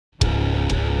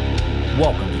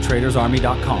Welcome to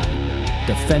TradersArmy.com,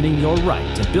 defending your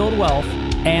right to build wealth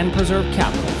and preserve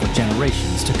capital for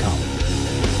generations to come.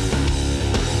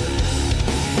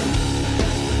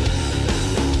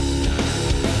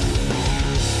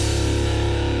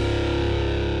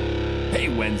 Hey,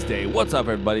 Wednesday. What's up,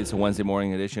 everybody? It's a Wednesday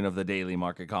morning edition of the Daily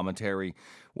Market Commentary,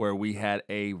 where we had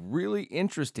a really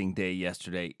interesting day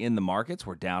yesterday in the markets.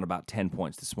 We're down about 10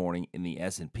 points this morning in the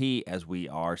S&P as we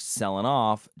are selling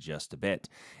off just a bit.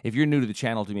 If you're new to the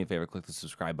channel, do me a favor, click the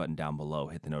subscribe button down below,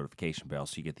 hit the notification bell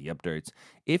so you get the updates.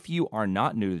 If you are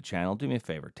not new to the channel, do me a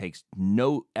favor. It takes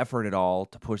no effort at all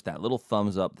to push that little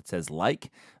thumbs up that says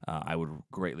like. I would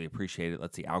greatly appreciate it.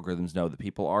 Lets the algorithms know that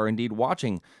people are indeed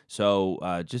watching. So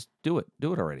just do it.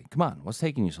 Do it already. Come on. What's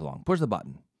taking you so long? Push the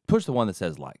button. Push the one that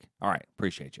says like. All right,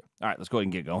 appreciate you. All right, let's go ahead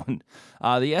and get going.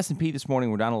 The S&P this morning,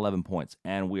 we're down 11 points,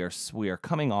 and we are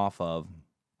coming off of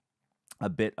a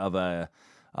bit of a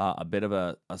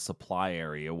supply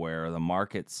area where the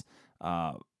markets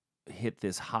hit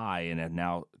this high and have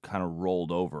now kind of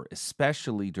rolled over,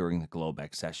 especially during the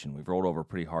Globex session. We've rolled over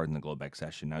pretty hard in the Globex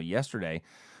session. Now, yesterday,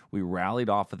 we rallied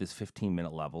off of this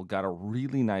 15-minute level, got a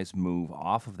really nice move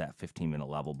off of that 15-minute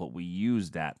level, but we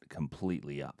used that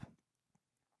completely up.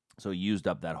 So used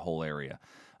up that whole area.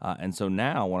 And so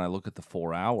now when I look at the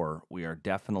 4-hour, we are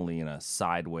definitely in a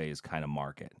sideways kind of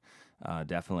market.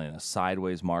 Definitely in a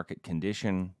sideways market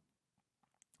condition.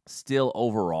 Still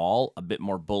overall a bit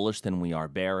more bullish than we are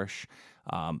bearish.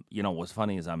 You know, what's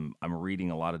funny is I'm reading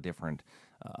a lot of different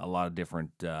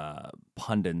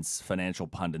pundits, financial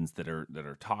pundits that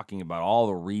are talking about all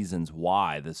the reasons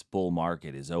why this bull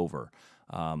market is over.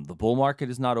 The bull market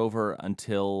is not over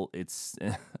until it's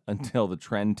until the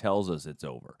trend tells us it's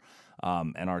over,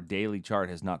 and our daily chart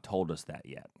has not told us that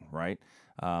yet, right?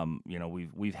 You know,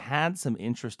 we've had some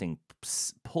interesting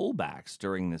pullbacks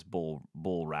during this bull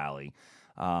rally.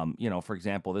 You know, for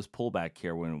example, this pullback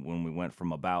here when we went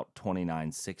from about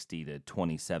 29.60 to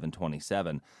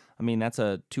 27.27, I mean, that's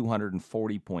a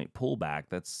 240-point pullback.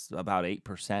 That's about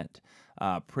 8%.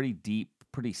 Pretty deep,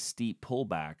 pretty steep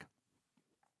pullback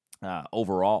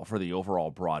overall for the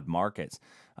overall broad markets,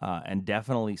 and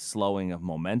definitely slowing of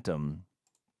momentum,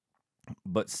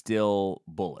 but still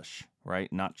bullish,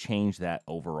 right? Not change that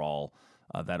overall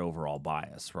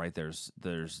bias, right?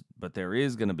 But there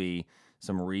is going to be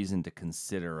some reason to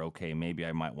consider, okay, maybe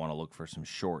I might want to look for some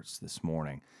shorts this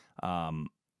morning.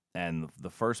 And the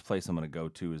first place I'm going to go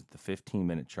to is the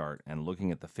 15-minute chart. And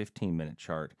looking at the 15-minute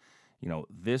chart, you know,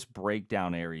 this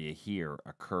breakdown area here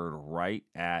occurred right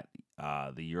at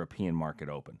the European market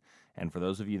open. And for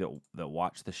those of you that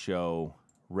watch the show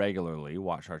regularly,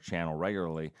 watch our channel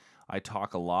regularly, I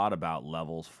talk a lot about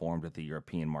levels formed at the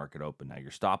European market open. Now,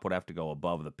 your stop would have to go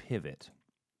above the pivot,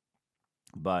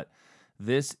 but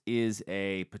this is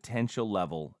a potential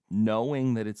level,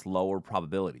 knowing that it's lower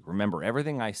probability. Remember,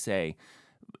 everything I say,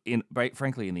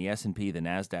 frankly, in the S&P, the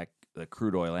NASDAQ, the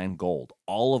crude oil, and gold,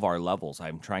 all of our levels,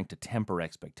 I'm trying to temper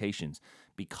expectations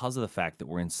because of the fact that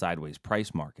we're in sideways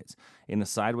price markets. In the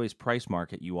sideways price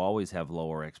market, you always have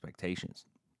lower expectations.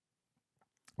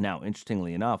 Now,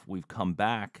 interestingly enough, we've come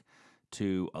back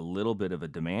to a little bit of a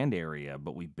demand area,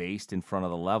 but we based in front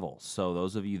of the level. So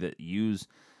those of you that use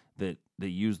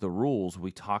the rules,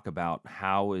 we talk about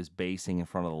how is basing in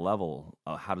front of the level,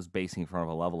 how does basing in front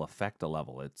of a level affect a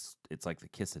level? It's like the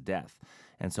kiss of death.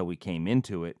 And so we came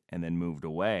into it and then moved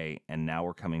away, and now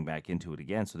we're coming back into it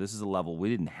again. So this is a level, we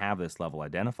didn't have this level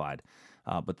identified,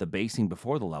 but the basing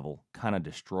before the level kind of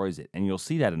destroys it. And you'll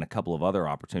see that in a couple of other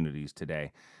opportunities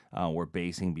today, where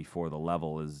basing before the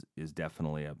level is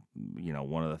definitely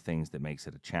one of the things that makes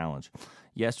it a challenge.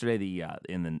 Yesterday,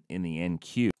 in the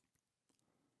NQ,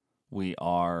 we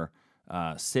are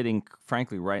sitting,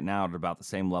 frankly, right now at about the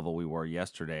same level we were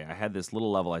yesterday. I had this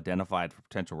little level identified for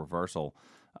potential reversal,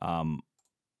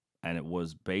 and it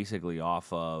was basically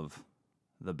off of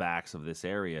the backs of this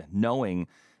area, knowing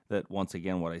that, once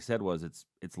again, what I said was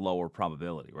it's lower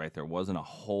probability, right? There wasn't a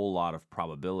whole lot of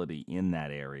probability in that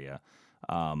area,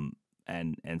 and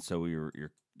so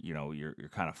you're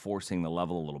kind of forcing the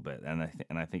level a little bit,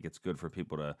 and I think it's good for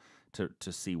people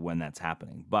to see when that's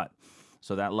happening, but.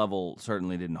 So that level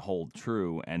certainly didn't hold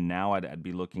true, and now I'd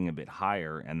be looking a bit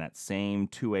higher, and that same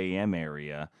 2 a.m.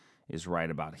 area is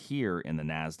right about here in the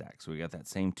NASDAQ. So we got that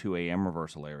same 2 a.m.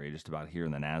 reversal area just about here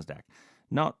in the NASDAQ.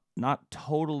 Not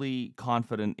totally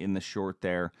confident in the short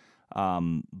there,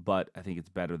 but I think it's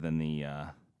better than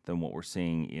what we're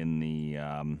seeing in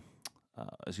the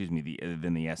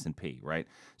than the S&P, right?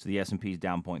 So the S&P is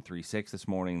down 0.36 this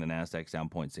morning. The NASDAQ's down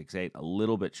 0.68, a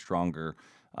little bit stronger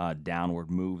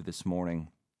downward move this morning.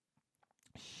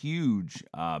 Huge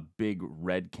big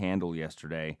red candle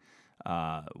yesterday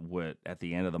at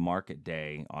the end of the market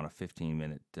day on a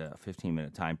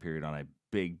 15-minute time period on a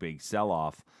big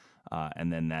sell-off,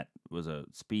 and then that was a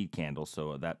speed candle,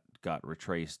 so that got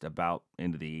retraced about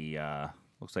into the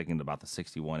looks like into about the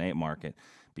 61.8 market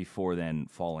before then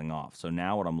falling off. So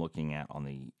now what I'm looking at on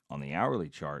the hourly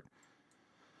chart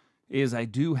is I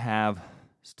do have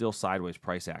still sideways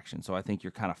price action. So I think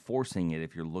you're kind of forcing it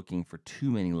if you're looking for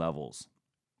too many levels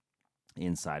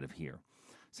inside of here.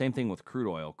 Same thing with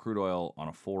crude oil. Crude oil on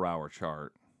a 4-hour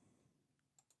chart,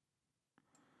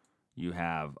 you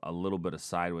have a little bit of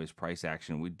sideways price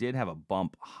action. We did have a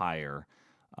bump higher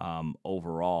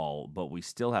overall, but we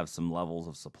still have some levels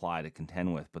of supply to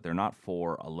contend with, but they're not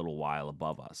for a little while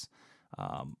above us.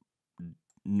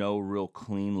 No real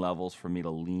clean levels for me to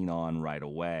lean on right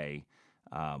away.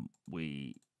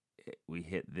 We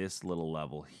hit this little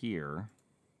level here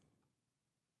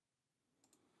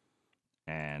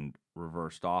and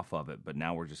reversed off of it, but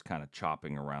now we're just kind of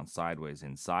chopping around sideways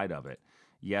inside of it.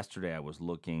 Yesterday I was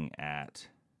looking at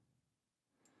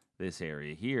this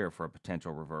area here for a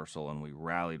potential reversal, and we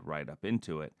rallied right up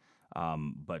into it,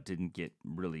 but didn't get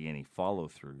really any follow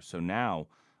through. So now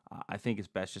I think it's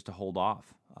best just to hold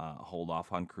off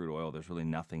on crude oil. There's really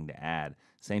nothing to add.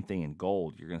 Same thing in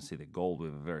gold. You're going to see that gold, we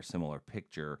have a very similar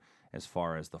picture as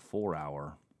far as the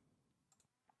 4-hour,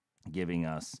 giving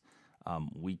us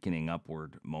weakening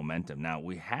upward momentum. Now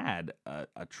we had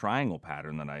a triangle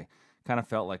pattern that I kind of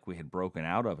felt like we had broken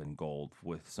out of in gold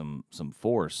with some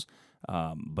force,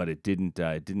 but it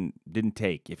didn't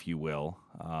take, if you will,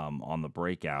 on the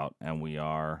breakout, and we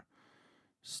are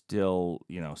still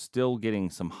getting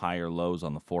some higher lows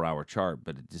on the 4-hour chart,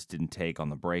 but it just didn't take on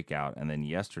the breakout. And then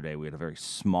yesterday we had a very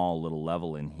small little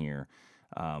level in here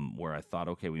where I thought,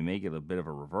 okay, we may get a bit of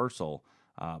a reversal,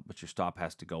 but your stop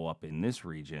has to go up in this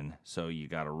region, so you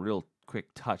got a real quick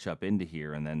touch up into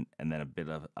here, and then a bit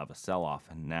of a sell-off.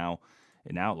 And now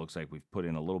it looks like we've put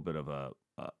in a little bit of a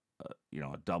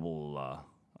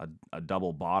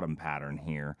double bottom pattern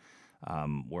here,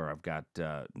 where I've got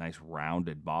nice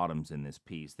rounded bottoms in this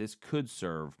piece. This could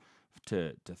serve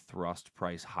to thrust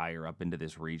price higher up into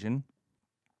this region.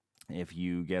 If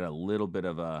you get a little bit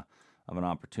of an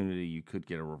opportunity, you could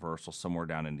get a reversal somewhere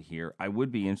down into here. I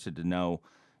would be interested to know,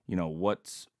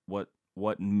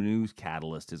 what news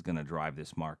catalyst is going to drive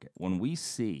this market. When we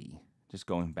see, just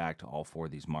going back to all 4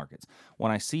 of these markets,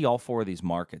 when I see all 4 of these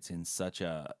markets in such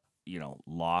a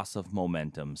loss of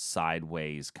momentum,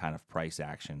 sideways kind of price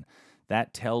action,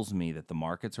 that tells me that the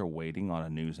markets are waiting on a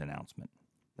news announcement.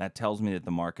 That tells me that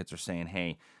the markets are saying,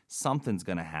 hey, something's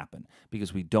going to happen,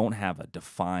 because we don't have a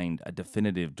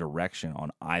definitive direction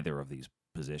on either of these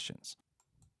positions.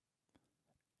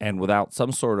 And without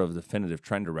some sort of definitive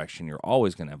trend direction, you're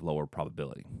always going to have lower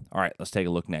probability. All right, let's take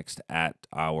a look next at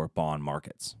our bond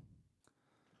markets.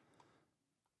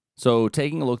 So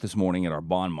taking a look this morning at our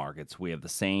bond markets, we have the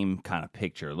same kind of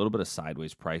picture, a little bit of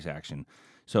sideways price action.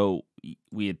 So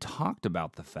we had talked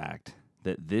about the fact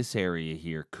that this area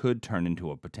here could turn into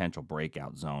a potential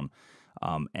breakout zone,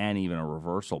 and even a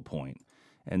reversal point.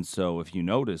 And so if you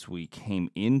notice, we came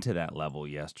into that level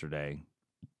yesterday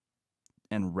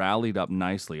and rallied up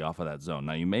nicely off of that zone.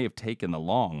 Now, you may have taken the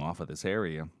long off of this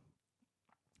area,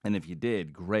 and if you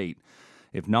did, great.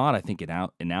 If not, I think it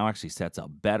now actually sets up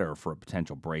better for a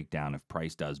potential breakdown if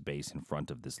price does base in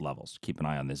front of this level. So keep an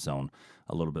eye on this zone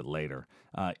a little bit later.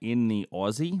 In the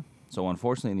Aussie, so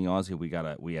unfortunately in the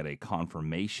Aussie we had a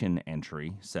confirmation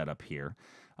entry set up here,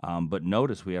 but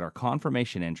notice we had our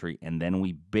confirmation entry and then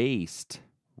we based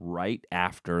right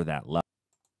after that level.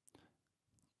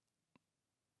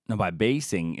 Now, by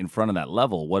basing in front of that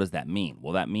level, what does that mean?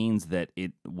 Well, that means that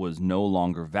it was no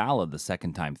longer valid the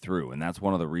second time through. And that's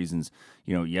one of the reasons,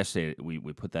 yesterday we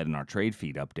put that in our trade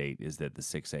feed update, is that the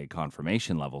 6A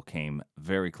confirmation level came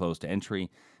very close to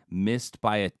entry, missed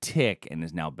by a tick, and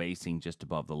is now basing just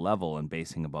above the level. And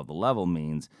basing above the level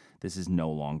means this is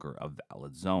no longer a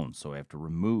valid zone. So we have to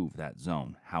remove that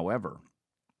zone. However,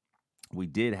 we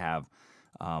did have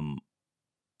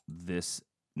this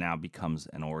now becomes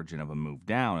an origin of a move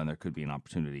down, and there could be an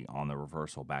opportunity on the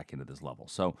reversal back into this level.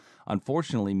 So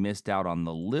unfortunately missed out on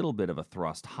the little bit of a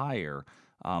thrust higher,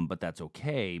 but that's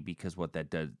okay, because what that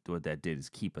did is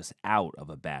keep us out of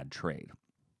a bad trade.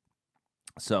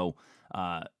 So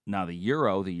now the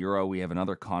euro, we have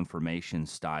another confirmation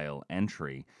style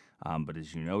entry, but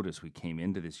as you notice, we came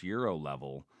into this euro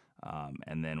level,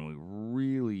 and then we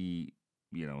really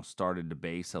started to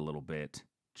base a little bit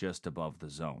just above the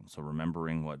zone. So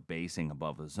remembering what basing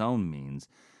above the zone means,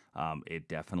 it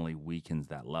definitely weakens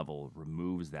that level,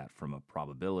 removes that from a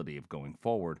probability of going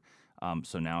forward.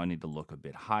 So now I need to look a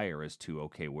bit higher as to,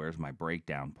 okay, where's my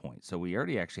breakdown point? So we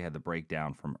already actually had the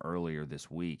breakdown from earlier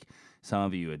this week. Some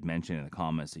of you had mentioned in the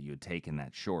comments that you had taken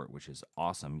that short, which is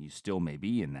awesome. You still may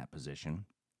be in that position,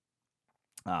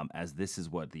 as this is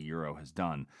what the euro has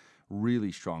done.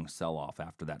 Really strong sell-off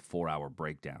after that 4-hour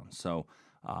breakdown. So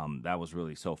that was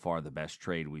really so far the best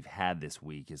trade we've had this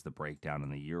week is the breakdown in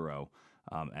the euro.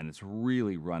 And it's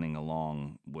really running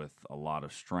along with a lot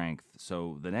of strength.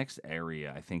 So the next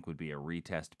area, I think, would be a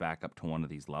retest back up to one of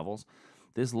these levels.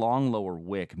 This long lower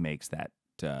wick makes that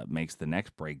makes the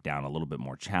next breakdown a little bit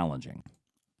more challenging.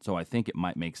 So I think it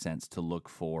might make sense to look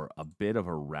for a bit of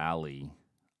a rally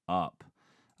up.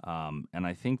 And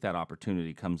I think that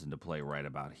opportunity comes into play right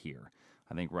about here.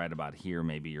 I think right about here,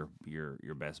 maybe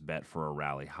your best bet for a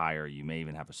rally higher. You may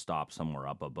even have a stop somewhere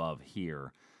up above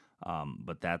here.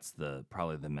 But that's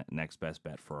probably the next best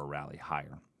bet for a rally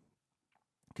higher.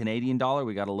 Canadian dollar,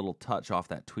 we got a little touch off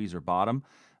that tweezer bottom,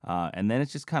 and then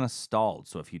it's just kind of stalled.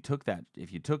 So if you took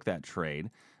that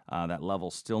trade, that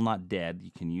level's still not dead.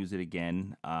 You can use it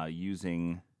again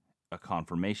using a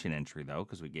confirmation entry though,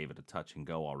 because we gave it a touch and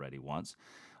go already once.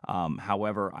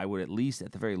 However, I would at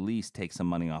the very least, take some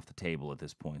money off the table at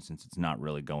this point, since it's not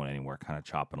really going anywhere, kind of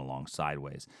chopping along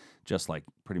sideways, just like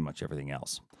pretty much everything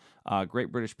else.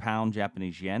 Great British Pound,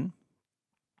 Japanese Yen.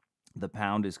 The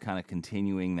pound is kind of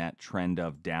continuing that trend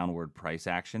of downward price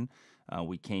action.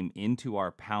 We came into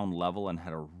our pound level and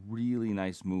had a really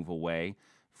nice move away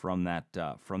from that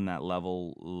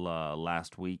level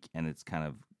last week, and it's kind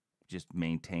of just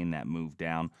maintained that move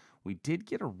down. We did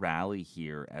get a rally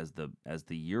here as the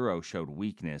euro showed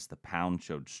weakness, the pound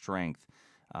showed strength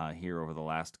here over the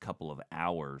last couple of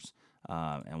hours.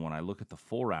 And when I look at the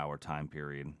 4-hour time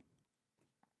period,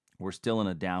 we're still in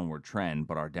a downward trend,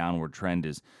 but our downward trend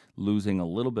is losing a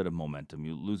little bit of momentum,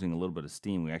 losing a little bit of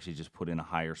steam. We actually just put in a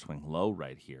higher swing low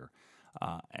right here.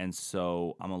 And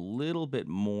so I'm a little bit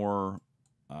more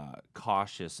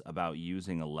cautious about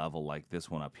using a level like this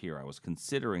one up here. I was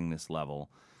considering this level,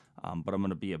 but I'm going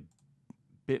to be a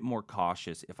bit more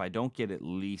cautious. If I don't get at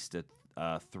least a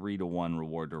 3-to-1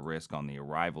 reward to risk on the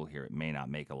arrival here, it may not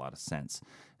make a lot of sense.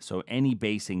 So any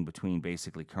basing between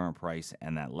basically current price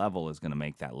and that level is going to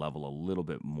make that level a little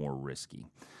bit more risky.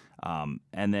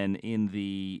 And then in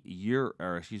the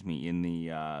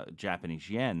Japanese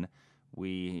yen,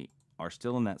 we are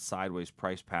still in that sideways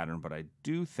price pattern, but I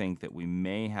do think that we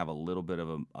may have a little bit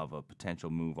of a potential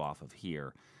move off of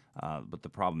here. But the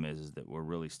problem is that we're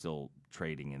really still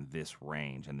trading in this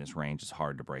range, and this range is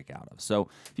hard to break out of. So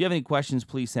if you have any questions,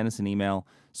 please send us an email,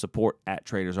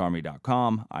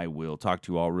 support@tradersarmy.com. I will talk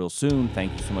to you all real soon.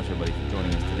 Thank you so much, everybody, for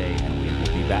joining us today, and we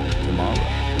will be back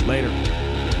tomorrow. Later.